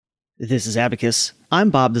This is Abacus. I'm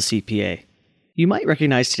Bob the CPA. You might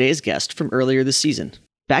recognize today's guest from earlier this season.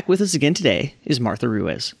 Back with us again today is Martha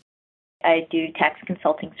Ruiz. I do tax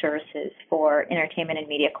consulting services for entertainment and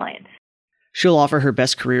media clients. She'll offer her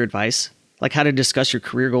best career advice, like how to discuss your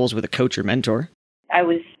career goals with a coach or mentor. I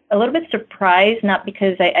was a little bit surprised, not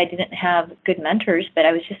because I didn't have good mentors, but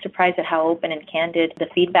I was just surprised at how open and candid the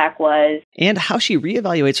feedback was. And how she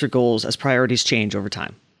reevaluates her goals as priorities change over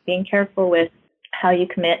time. Being careful with how you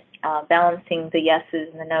commit, balancing the yeses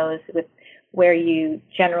and the nos with where you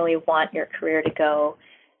generally want your career to go.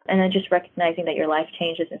 And then just recognizing that your life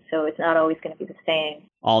changes, and so it's not always going to be the same.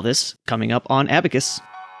 All this coming up on Abacus.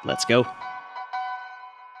 Let's go.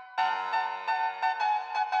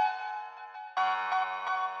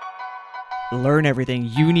 Learn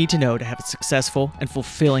everything you need to know to have a successful and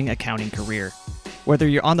fulfilling accounting career. Whether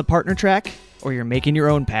you're on the partner track or you're making your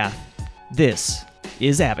own path, this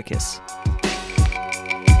is Abacus.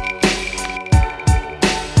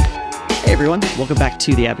 Hey everyone, welcome back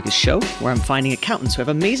to the Abacus Show, where I'm finding accountants who have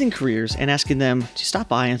amazing careers and asking them to stop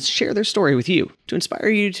by and share their story with you, to inspire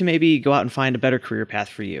you to maybe go out and find a better career path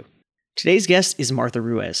for you. Today's guest is Martha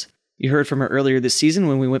Ruiz. You heard from her earlier this season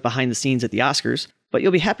when we went behind the scenes at the Oscars, but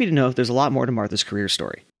you'll be happy to know there's a lot more to Martha's career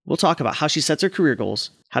story. We'll talk about how she sets her career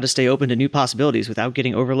goals, how to stay open to new possibilities without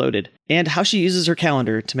getting overloaded, and how she uses her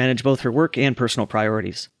calendar to manage both her work and personal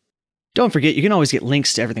priorities. Don't forget, you can always get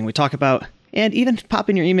links to everything we talk about, and even pop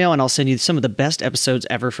in your email and I'll send you some of the best episodes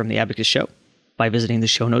ever from the Abacus Show by visiting the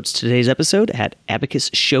show notes to today's episode at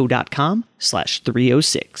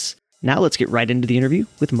abacusshow.com/306. Now let's get right into the interview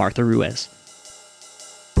with Martha Ruiz.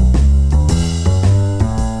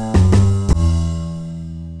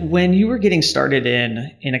 When you were getting started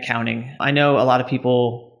in accounting, I know a lot of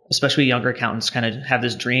people, especially younger accountants, kind of have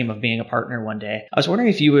this dream of being a partner one day. I was wondering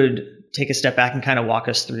if you would take a step back and kind of walk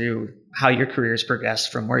us through how your career's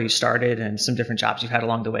progressed from where you started and some different jobs you've had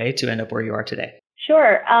along the way to end up where you are today.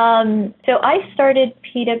 Sure. So I started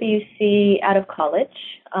PwC out of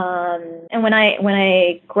college. And when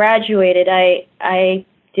I graduated, I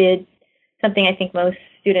did something I think most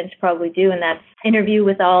students probably do, and that's interview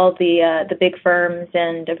with all the big firms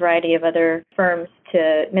and a variety of other firms,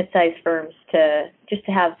 to mid-sized firms, to just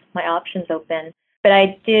to have my options open. But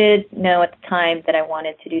I did know at the time that I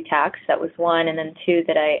wanted to do tax. That was one. And then two,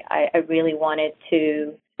 that I really wanted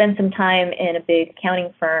to spend some time in a big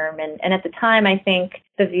accounting firm. And at the time, I think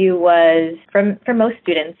the view was, for most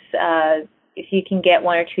students, if you can get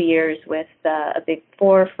 1 or 2 years with a big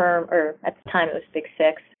four firm, or at the time it was big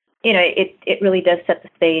six, it really does set the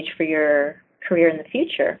stage for your career in the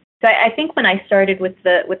future. So I think when I started with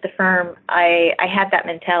the firm, I had that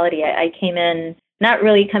mentality. I came in not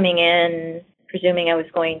really coming in presuming I was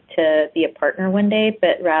going to be a partner one day,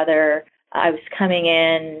 but rather I was coming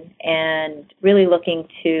in and really looking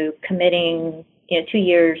to committing 2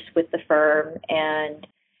 years with the firm. And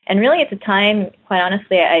really at the time, quite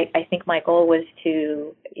honestly, I think my goal was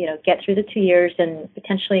to get through the 2 years and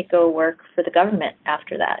potentially go work for the government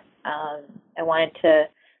after that. I wanted to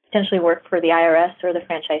potentially work for the IRS or the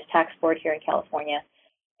Franchise Tax Board here in California.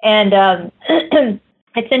 And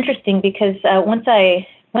it's interesting because once I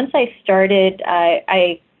started,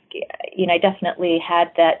 I definitely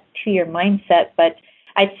had that 2-year mindset, but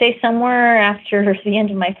I'd say somewhere after the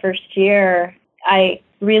end of my first year, I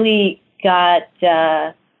really got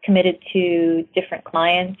committed to different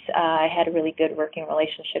clients. I had really good working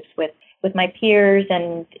relationships with my peers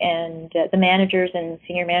and the managers and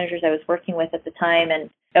senior managers I was working with at the time. And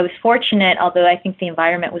I was fortunate, although I think the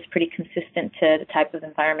environment was pretty consistent to the type of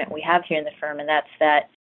environment we have here in the firm, and that's that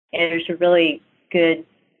there's a really good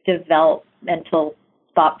developmental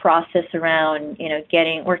thought process around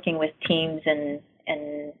working with teams and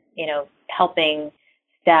helping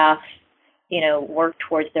staff work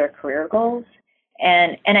towards their career goals.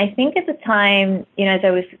 And I think at the time, as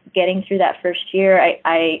I was getting through that first year,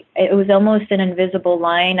 it was almost an invisible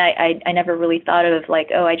line. I never really thought of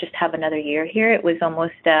like, oh, I just have another year here. It was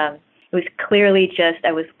almost it was clearly just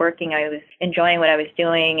I was working, I was enjoying what I was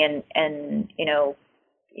doing, and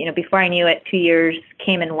before I knew it, 2 years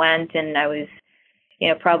came and went, and I was,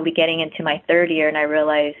 probably getting into my third year, and I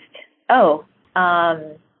realized, I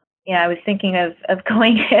was thinking of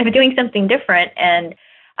doing something different, and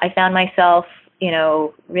I found myself,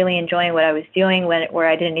 really enjoying what I was doing where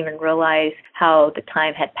I didn't even realize how the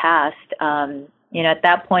time had passed. At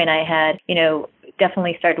that point, I had,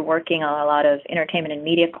 definitely started working on a lot of entertainment and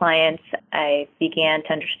media clients. I began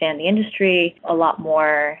to understand the industry a lot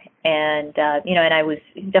more, and and I was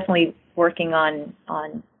definitely working on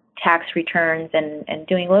tax returns and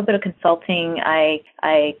doing a little bit of consulting. I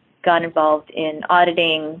got involved in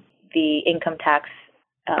auditing the income tax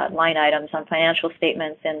line items on financial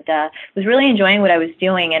statements, and was really enjoying what I was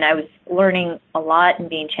doing, and I was learning a lot and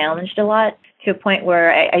being challenged a lot to a point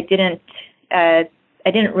where I didn't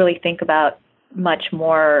really think about much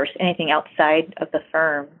more or anything outside of the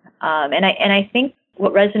firm. And I think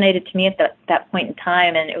what resonated to me at that point in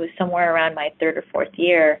time, and it was somewhere around my third or fourth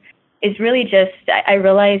year, is really just I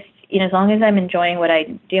realized, as long as I'm enjoying what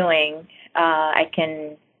I'm doing, I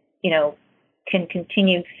can, can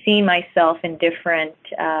continue seeing myself in different,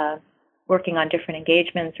 working on different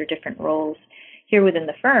engagements or different roles here within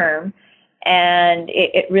the firm. And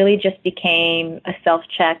it really just became a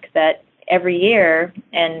self-check that every year,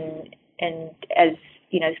 and as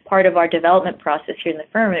as part of our development process here in the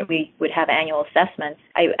firm, that we would have annual assessments.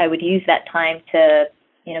 I would use that time to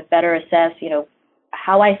better assess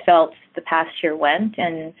how I felt the past year went,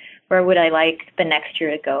 and where would I like the next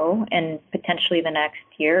year to go, and potentially the next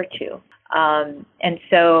year or two. And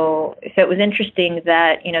so it was interesting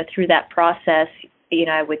that through that process,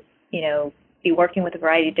 I would be working with a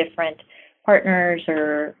variety of different partners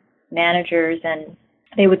or managers, and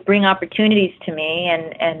they would bring opportunities to me,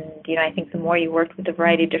 and I think the more you worked with a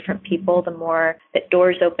variety of different people, the more that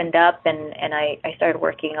doors opened up, and I started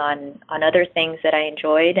working on other things that I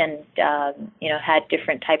enjoyed, and had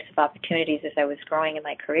different types of opportunities as I was growing in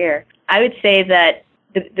my career. I would say that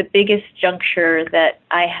the biggest juncture that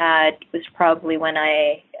I had was probably when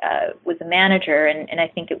I was a manager, and I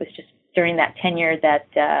think it was just during that tenure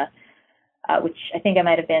that, which I think I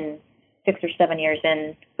might have been 6 or 7 years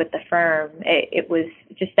in with the firm. It was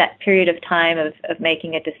just that period of time of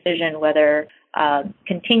making a decision whether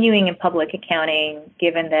continuing in public accounting,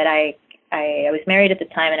 given that I was married at the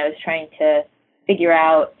time, and I was trying to figure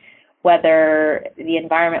out whether the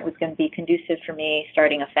environment was going to be conducive for me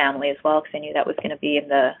starting a family as well, because I knew that was going to be in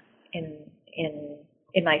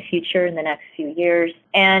my future in the next few years.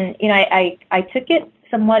 And I took it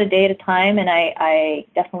somewhat a day at a time, and I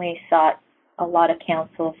definitely sought a lot of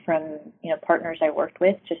counsel from partners I worked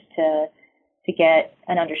with, just to get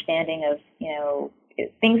an understanding of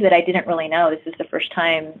things that I didn't really know. This is the first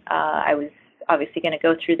time I was obviously going to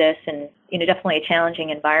go through this, and definitely a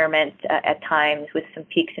challenging environment at times, with some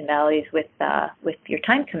peaks and valleys with your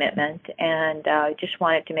time commitment. And I just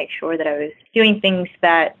wanted to make sure that I was doing things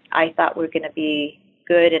that I thought were going to be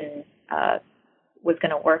good and was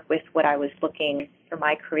going to work with what I was looking for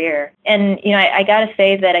my career. And I got to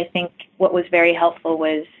say that I think what was very helpful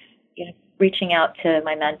was reaching out to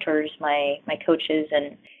my mentors, my coaches,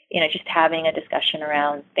 and just having a discussion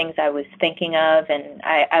around things I was thinking of. And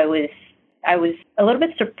I was a little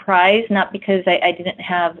bit surprised, not because I didn't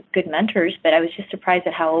have good mentors, but I was just surprised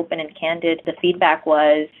at how open and candid the feedback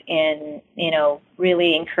was in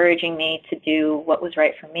really encouraging me to do what was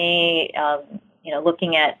right for me.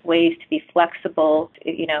 Looking at ways to be flexible,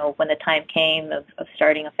 when the time came of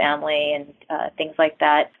starting a family and things like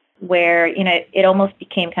that, where, it almost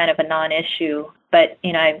became kind of a non-issue. But,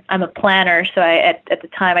 I'm a planner, so at the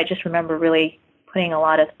time, I just remember really putting a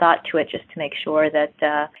lot of thought to it, just to make sure that,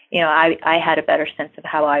 I had a better sense of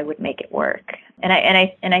how I would make it work. And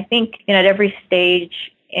I think, at every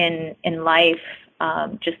stage in life,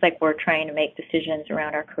 just like we're trying to make decisions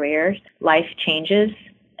around our careers, life changes,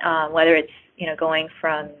 whether it's going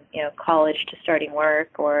from college to starting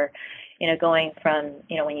work, or going from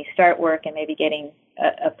when you start work and maybe getting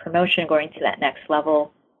a promotion, going to that next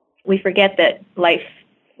level. We forget that life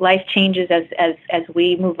changes as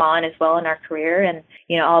we move on as well in our career, and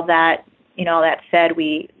all that said,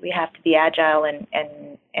 we have to be agile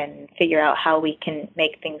and figure out how we can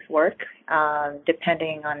make things work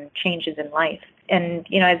depending on changes in life. And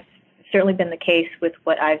it's certainly been the case with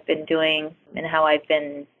what I've been doing and how I've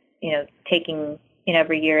been taking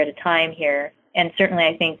every year at a time here. And certainly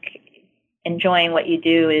I think enjoying what you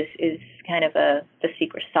do is kind of the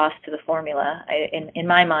secret sauce to the formula in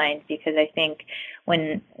my mind, because I think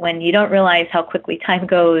when you don't realize how quickly time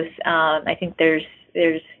goes, I think there's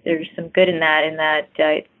some good in that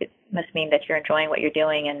it must mean that you're enjoying what you're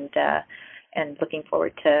doing and looking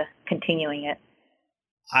forward to continuing it.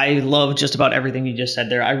 I love just about everything you just said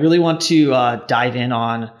there. I really want to dive in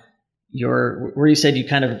on where you said you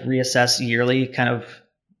kind of reassess yearly, kind of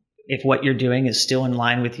if what you're doing is still in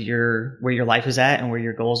line with where your life is at and where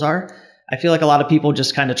your goals are. I feel like a lot of people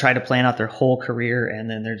just kind of try to plan out their whole career, and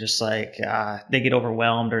then they're just like, they get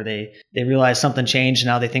overwhelmed, or they realize something changed, and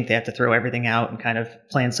now they think they have to throw everything out and kind of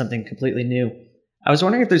plan something completely new. I was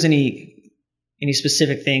wondering if there's any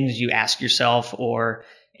specific things you ask yourself, or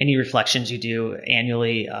any reflections you do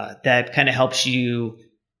annually that kind of helps you.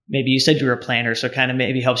 Maybe you said you were a planner, so kind of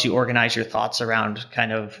maybe helps you organize your thoughts around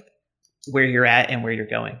kind of where you're at and where you're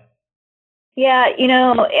going. Yeah,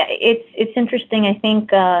 it's interesting. I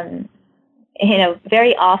think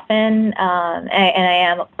very often, and I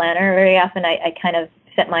am a planner. Very often, I kind of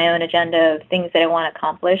set my own agenda of things that I want to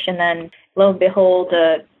accomplish, and then lo and behold,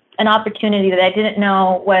 an opportunity that I didn't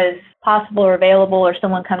know was possible or available, or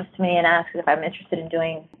someone comes to me and asks if I'm interested in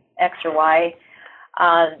doing X or Y.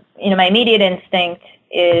 My immediate instinct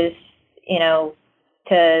is,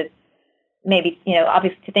 to maybe,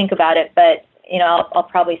 obviously to think about it, but, I'll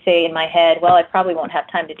probably say in my head, well, I probably won't have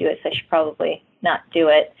time to do it, so I should probably not do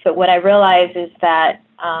it. But what I realize is that,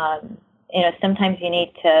 sometimes you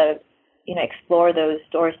need to, explore those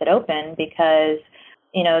doors that open, because,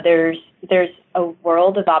 there's a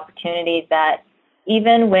world of opportunity that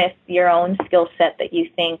even with your own skill set that you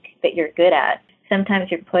think that you're good at, sometimes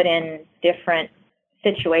you're put in different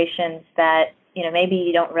situations that, maybe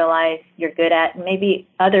you don't realize you're good at. Maybe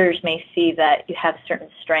others may see that you have certain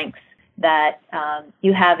strengths that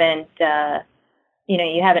you haven't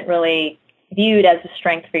really viewed as a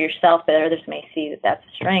strength for yourself, but others may see that that's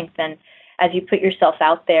a strength. And as you put yourself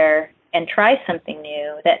out there and try something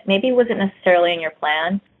new that maybe wasn't necessarily in your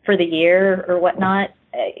plan for the year or whatnot,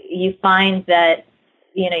 you find that,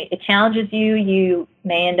 it challenges you. You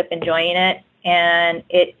may end up enjoying it, and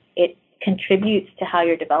it contributes to how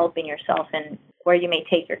you're developing yourself and where you may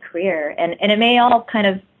take your career. And it may all kind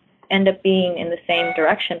of end up being in the same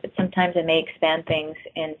direction, but sometimes it may expand things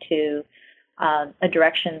into a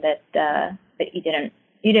direction that you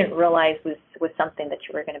didn't realize was something that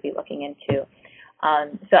you were going to be looking into.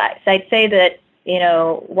 So I'd say that,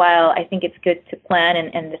 while I think it's good to plan,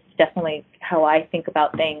 and this is definitely how I think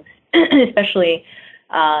about things, especially,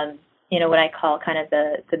 what I call kind of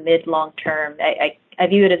the mid-long term. I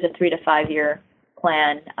view it as a 3 to 5 year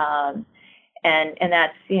plan, and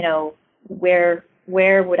that's,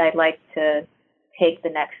 where would I like to take the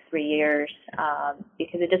next 3 years,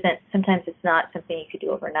 because sometimes it's not something you could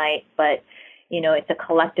do overnight, but, it's a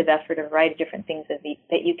collective effort of a variety of different things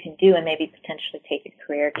that you can do and maybe potentially take your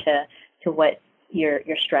career to what you're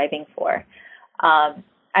striving for.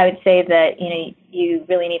 I would say that, you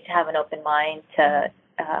really need to have an open mind to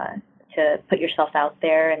put yourself out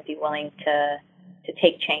there and be willing to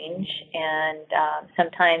take change. And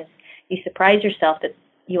sometimes you surprise yourself that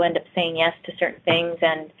you end up saying yes to certain things.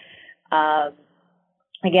 And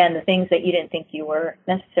again, the things that you didn't think you were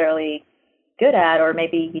necessarily good at, or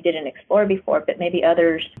maybe you didn't explore before, but maybe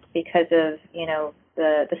others, because of,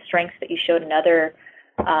 the strengths that you showed in other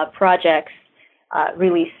projects,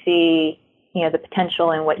 really see, the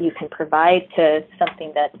potential in what you can provide to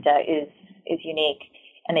something that is unique,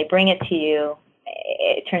 and they bring it to you.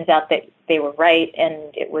 It turns out that they were right,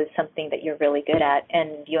 and it was something that you're really good at, and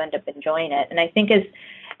you end up enjoying it. And I think as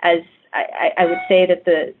I would say that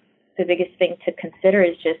the biggest thing to consider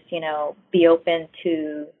is just, be open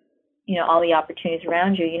to, all the opportunities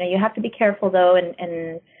around you. You have to be careful though,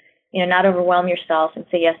 and not overwhelm yourself and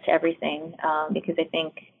say yes to everything, because I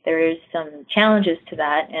think there is some challenges to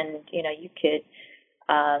that, and you could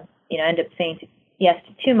end up saying yes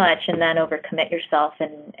to too much and then overcommit yourself,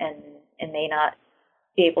 and may not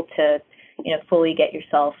be able to fully get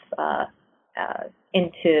yourself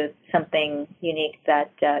into something unique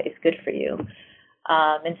that is good for you.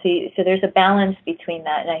 And so there's a balance between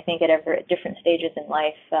that, and I think at different stages in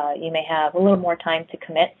life, you may have a little more time to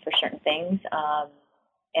commit for certain things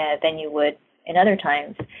than you would in other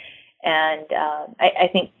times. And I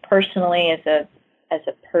think personally, as a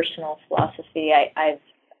personal philosophy,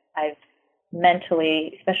 I've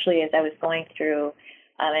mentally, especially as I was going through,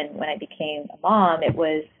 and when I became a mom, it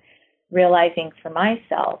was realizing for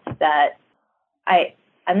myself that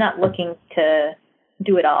I'm not looking to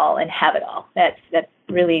do it all and have it all. That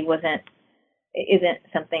really isn't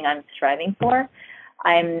something I'm striving for.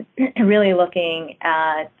 I'm really looking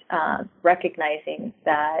at recognizing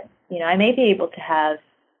that I may be able to have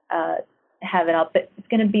it all, but it's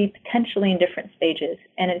going to be potentially in different stages,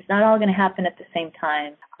 and it's not all going to happen at the same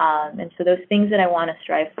time. And so those things that I want to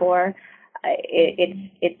strive for,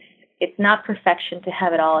 it's not perfection to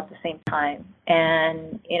have it all at the same time.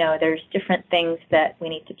 And, there's different things that we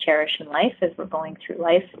need to cherish in life as we're going through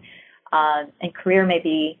life. And career may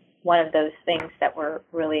be one of those things that we're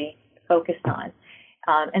really focused on.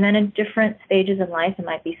 And then in different stages in life, it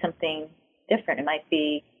might be something different. It might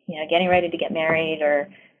be, getting ready to get married or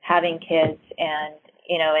having kids, and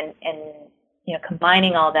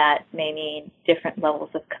combining all that may mean different levels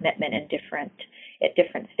of commitment at different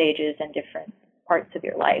stages and different parts of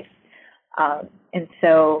your life. And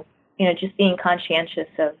so, just being conscientious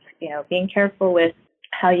of, being careful with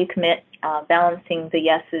how you commit, balancing the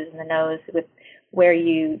yeses and the nos with where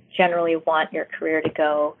you generally want your career to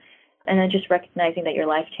go, And then just recognizing that your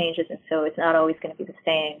life changes, and so it's not always going to be the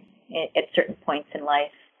same at certain points in life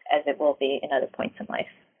as it will be in other points in life.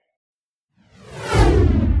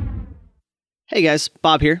 Hey guys,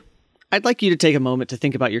 Bob here. I'd like you to take a moment to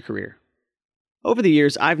think about your career. Over the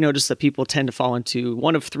years, I've noticed that people tend to fall into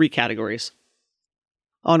one of three categories.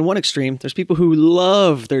 On one extreme, there's people who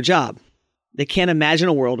love their job. They can't imagine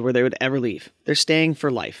a world where they would ever leave. They're staying for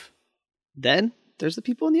life. Then, there's the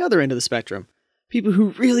people on the other end of the spectrum. People who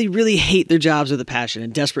really, really hate their jobs with a passion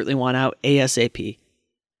and desperately want out ASAP.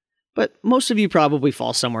 But most of you probably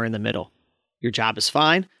fall somewhere in the middle. Your job is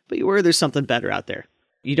fine, but you worry there's something better out there.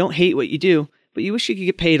 You don't hate what you do, but you wish you could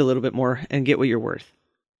get paid a little bit more and get what you're worth.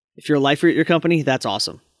 If you're a lifer at your company, that's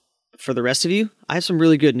awesome. But for the rest of you, I have some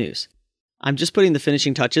really good news. I'm just putting the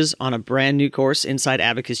finishing touches on a brand new course inside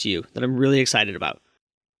Abacus U that I'm really excited about.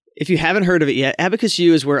 If you haven't heard of it yet, Abacus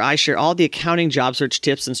U is where I share all the accounting job search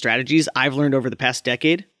tips and strategies I've learned over the past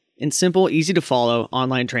decade in simple, easy to follow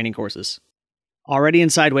online training courses. Already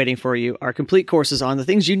inside waiting for you are complete courses on the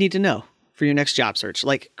things you need to know for your next job search,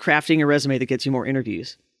 like crafting a resume that gets you more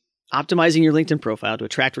interviews, optimizing your LinkedIn profile to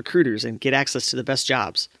attract recruiters and get access to the best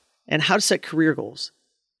jobs, and how to set career goals.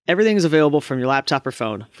 Everything is available from your laptop or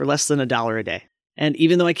phone for less than $1 a day. And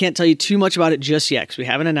even though I can't tell you too much about it just yet because we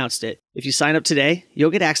haven't announced it, if you sign up today,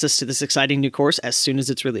 you'll get access to this exciting new course as soon as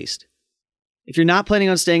it's released. If you're not planning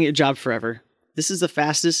on staying at your job forever, this is the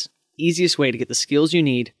fastest, easiest way to get the skills you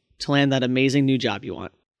need to land that amazing new job you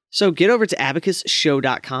want. So get over to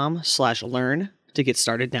abacusshow.com/learn to get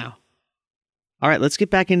started now. All right, let's get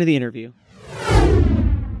back into the interview.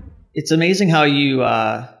 It's amazing how you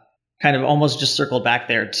kind of almost just circled back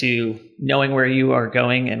there to knowing where you are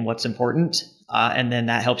going and what's important, and then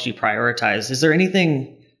that helps you prioritize. Is there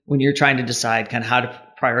anything when you're trying to decide kind of how to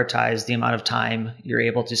prioritize the amount of time you're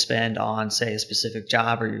able to spend on, say, a specific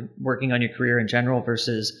job or you're working on your career in general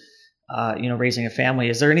versus raising a family?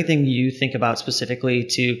 Is there anything you think about specifically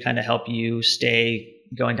to kind of help you stay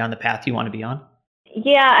going down the path you want to be on?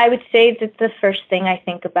 Yeah, I would say that the first thing I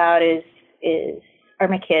think about are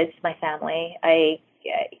my kids, my family. I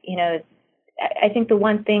think the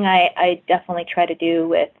one thing I definitely try to do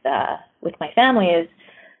with my family is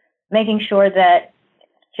making sure that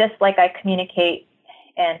just like I communicate,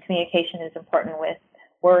 and communication is important with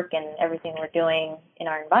work and everything we're doing in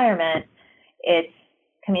our environment, it's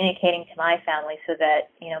communicating to my family so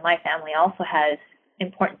that, my family also has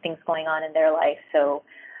important things going on in their life. So,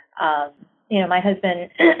 my husband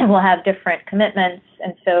will have different commitments,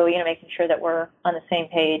 and so, making sure that we're on the same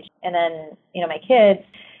page. And then, my kids,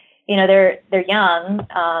 they're young,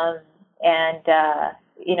 and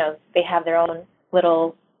they have their own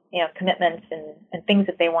little, commitments and things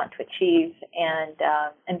that they want to achieve, and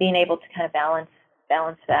being able to kind of balance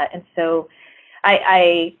that. And so,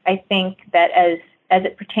 I think that as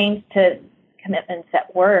it pertains to commitments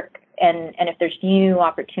at work, and if there's new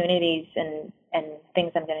opportunities and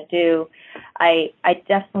things I'm going to do, I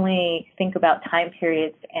definitely think about time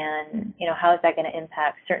periods and, how is that going to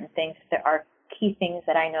impact certain things that are key things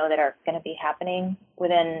that I know that are going to be happening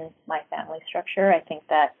within my family structure. I think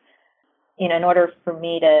that, in order for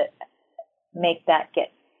me to make that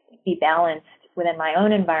be balanced within my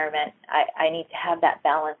own environment, I need to have that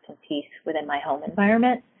balance and peace within my home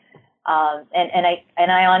environment. And I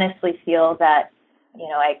honestly feel that,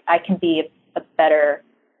 I can be a better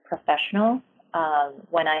professional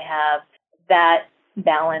when I have that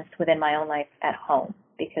balance within my own life at home,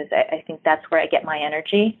 because I think that's where I get my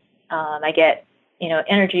energy. I get,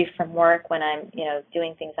 energy from work when I'm,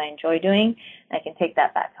 doing things I enjoy doing. I can take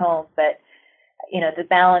that back home. But, the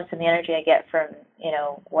balance and the energy I get from,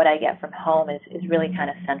 what I get from home is really kind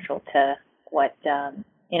of central to what,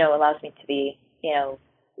 allows me to be,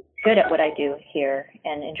 good at what I do here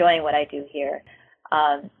and enjoying what I do here.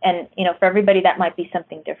 And for everybody, that might be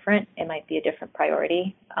something different. It might be a different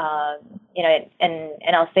priority.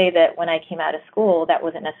 And I'll say that when I came out of school, that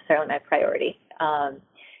wasn't necessarily my priority. I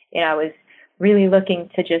was really looking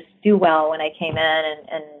to just do well when I came in,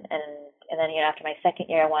 and then, after my second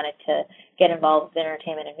year, I wanted to get involved with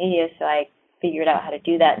entertainment and media. So I figured out how to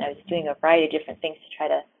do that. And I was doing a variety of different things to try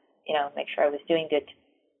to, make sure I was doing good to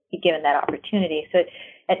be given that opportunity. So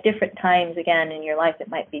at different times, again, in your life, it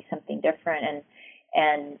might be something different.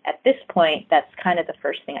 And at this point, that's kind of the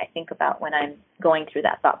first thing I think about when I'm going through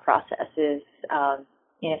that thought process is,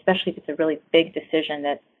 especially if it's a really big decision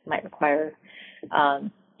that might require,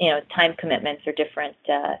 time commitments or different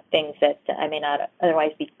things that I may not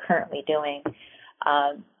otherwise be currently doing.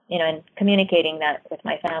 And communicating that with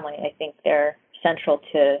my family, I think they're central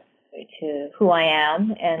to who I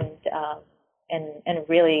am, and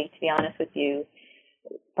really, to be honest with you,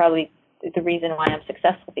 probably the reason why I'm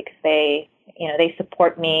successful, because they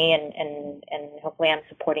support me, and hopefully I'm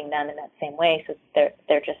supporting them in that same way, so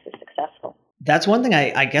they're just as successful. That's one thing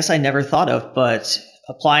I guess I never thought of, but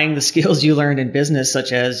applying the skills you learned in business,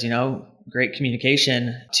 such as, great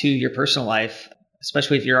communication, to your personal life,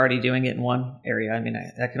 especially if you're already doing it in one area. I mean,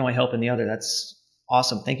 that can only help in the other. That's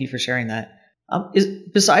awesome. Thank you for sharing that.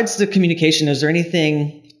 Besides the communication, is there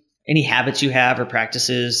any habits you have or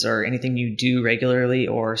practices or anything you do regularly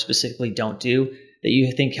or specifically don't do that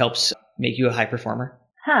you think helps make you a high performer?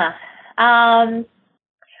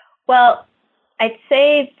 Well, I'd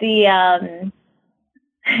say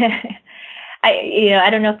I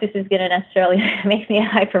don't know if this is going to necessarily make me a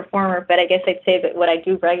high performer, but I guess I'd say that what I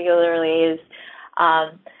do regularly is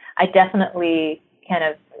I definitely kind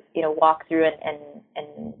of walk through and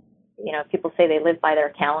people say they live by their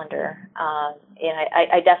calendar.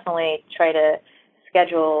 I definitely try to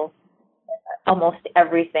schedule almost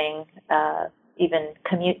everything, even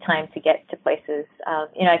commute time to get to places.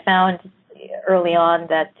 I found early on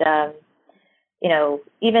that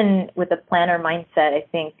even with a planner mindset, I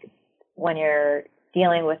think when you're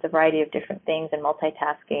dealing with a variety of different things and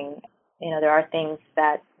multitasking, there are things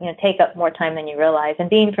that take up more time than you realize. And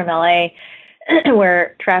being from LA,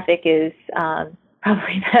 where traffic is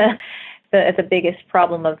probably the biggest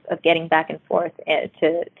problem of getting back and forth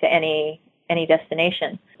to any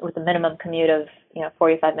destination, with a minimum commute of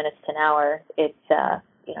 45 minutes to an hour, it's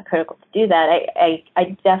critical to do that.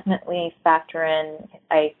 I definitely factor in.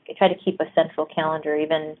 I try to keep a central calendar,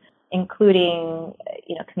 even including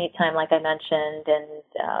commute time, like I mentioned,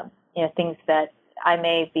 and things that I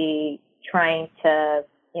may be trying to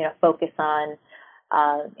focus on.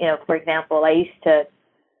 For example, I used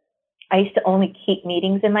to only keep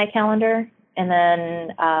meetings in my calendar, and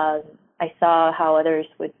then I saw how others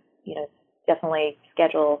would definitely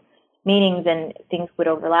schedule meetings and things would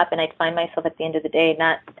overlap, and I'd find myself at the end of the day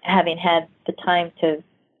not having had the time to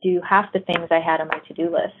do half the things I had on my to-do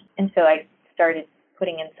list. And so I started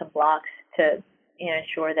putting in some blocks to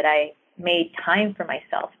ensure that I made time for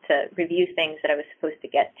myself to review things that I was supposed to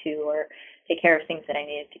get to, or take care of things that I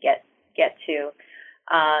needed to get to.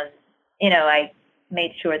 I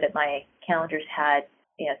made sure that my calendars had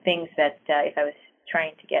things that if I was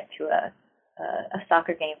trying to get to a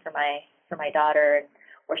soccer game for my daughter,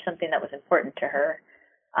 or something that was important to her,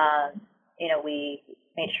 we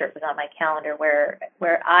made sure it was on my calendar where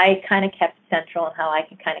I kind of kept central, and how I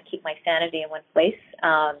can kind of keep my sanity in one place.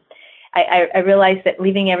 I realized that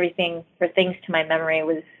leaving everything for things to my memory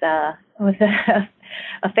was a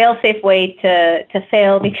fail-safe way to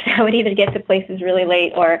fail, because I would either get to places really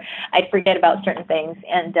late or I'd forget about certain things.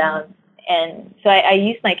 And so I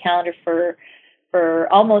use my calendar for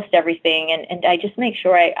almost everything, and I just make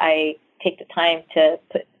sure I take the time to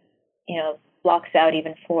put blocks out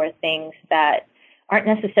even for things that aren't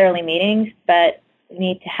necessarily meetings but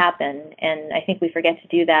need to happen. And I think we forget to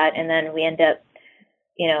do that, and then we end up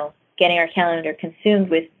getting our calendar consumed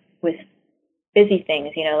with busy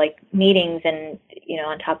things, like meetings, and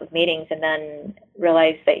on top of meetings, and then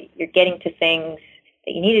realize that you're getting to things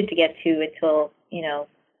that you needed to get to until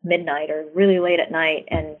midnight or really late at night.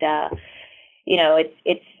 And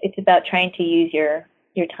it's about trying to use your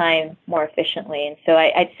time more efficiently. And so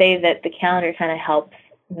I'd say that the calendar kind of helps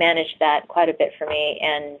manage that quite a bit for me,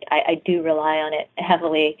 and I do rely on it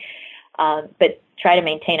heavily, but try to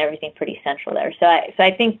maintain everything pretty central there. So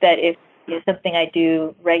I think that if something I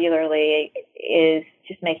do regularly is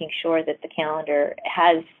just making sure that the calendar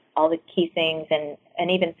has all the key things,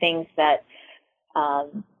 and even things that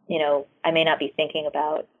I may not be thinking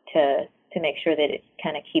about, to make sure that it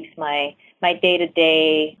kind of keeps my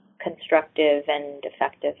day-to-day constructive and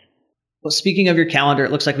effective. Well, speaking of your calendar,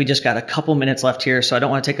 it looks like we just got a couple minutes left here, so I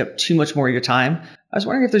don't want to take up too much more of your time. I was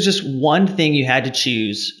wondering if there's just one thing you had to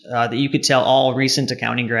choose that you could tell all recent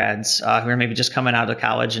accounting grads who are maybe just coming out of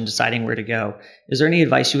college and deciding where to go. Is there any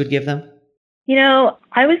advice you would give them?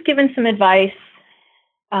 I was given some advice.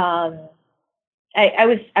 I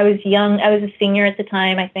was young. I was a senior at the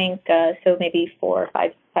time, I think, so maybe 4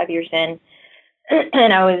 or 5 years in,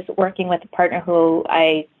 and I was working with a partner who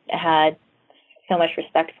I had so much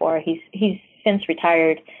respect for. He's since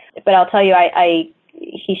retired, but I'll tell you,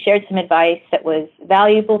 he shared some advice that was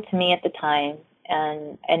valuable to me at the time,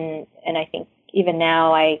 and I think even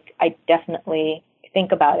now I definitely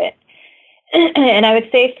think about it. And I would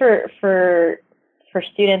say for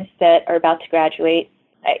students that are about to graduate,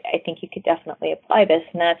 I think you could definitely apply this,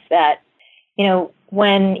 and that's that,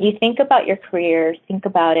 when you think about your career, think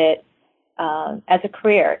about it as a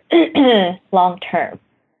career long term,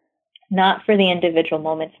 not for the individual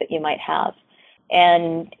moments that you might have.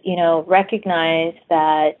 And, recognize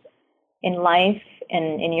that in life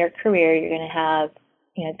and in your career, you're going to have,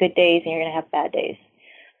 good days and you're going to have bad days.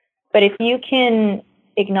 But if you can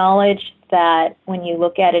acknowledge that when you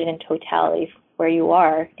look at it in totality, where you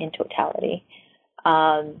are in totality,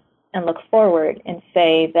 and look forward and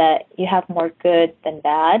say that you have more good than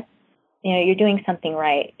bad, you're doing something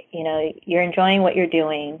right. You're enjoying what you're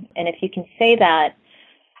doing. And if you can say that,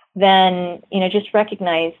 then, just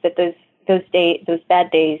recognize that those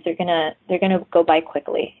bad days, they're gonna go by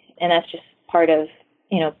quickly. And that's just part of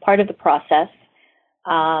the process.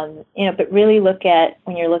 But really look at,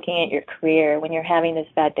 when you're looking at your career, when you're having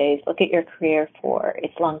those bad days, look at your career for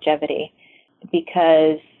its longevity,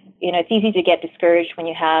 because, it's easy to get discouraged when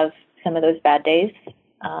you have some of those bad days,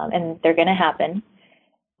 and they're going to happen.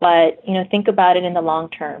 But, think about it in the long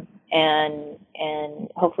term, and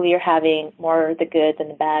hopefully you're having more of the good than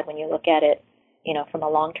the bad when you look at it, from a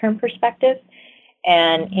long-term perspective.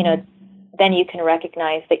 And, then you can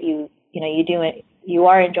recognize that you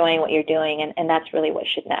are enjoying what you're doing, and that's really what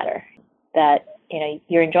should matter. That,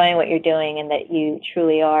 you're enjoying what you're doing, and that you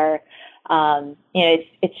truly are,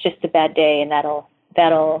 it's just a bad day, and that'll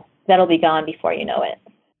be gone before you know it.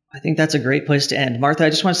 I think that's a great place to end. Martha, I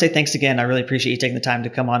just want to say thanks again. I really appreciate you taking the time to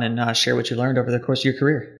come on and share what you learned over the course of your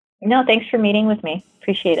career. No, thanks for meeting with me.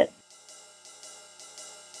 Appreciate it.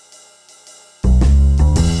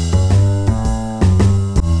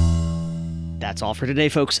 That's all for today,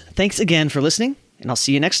 folks. Thanks again for listening, and I'll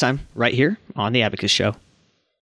see you next time right here on The Abacus Show.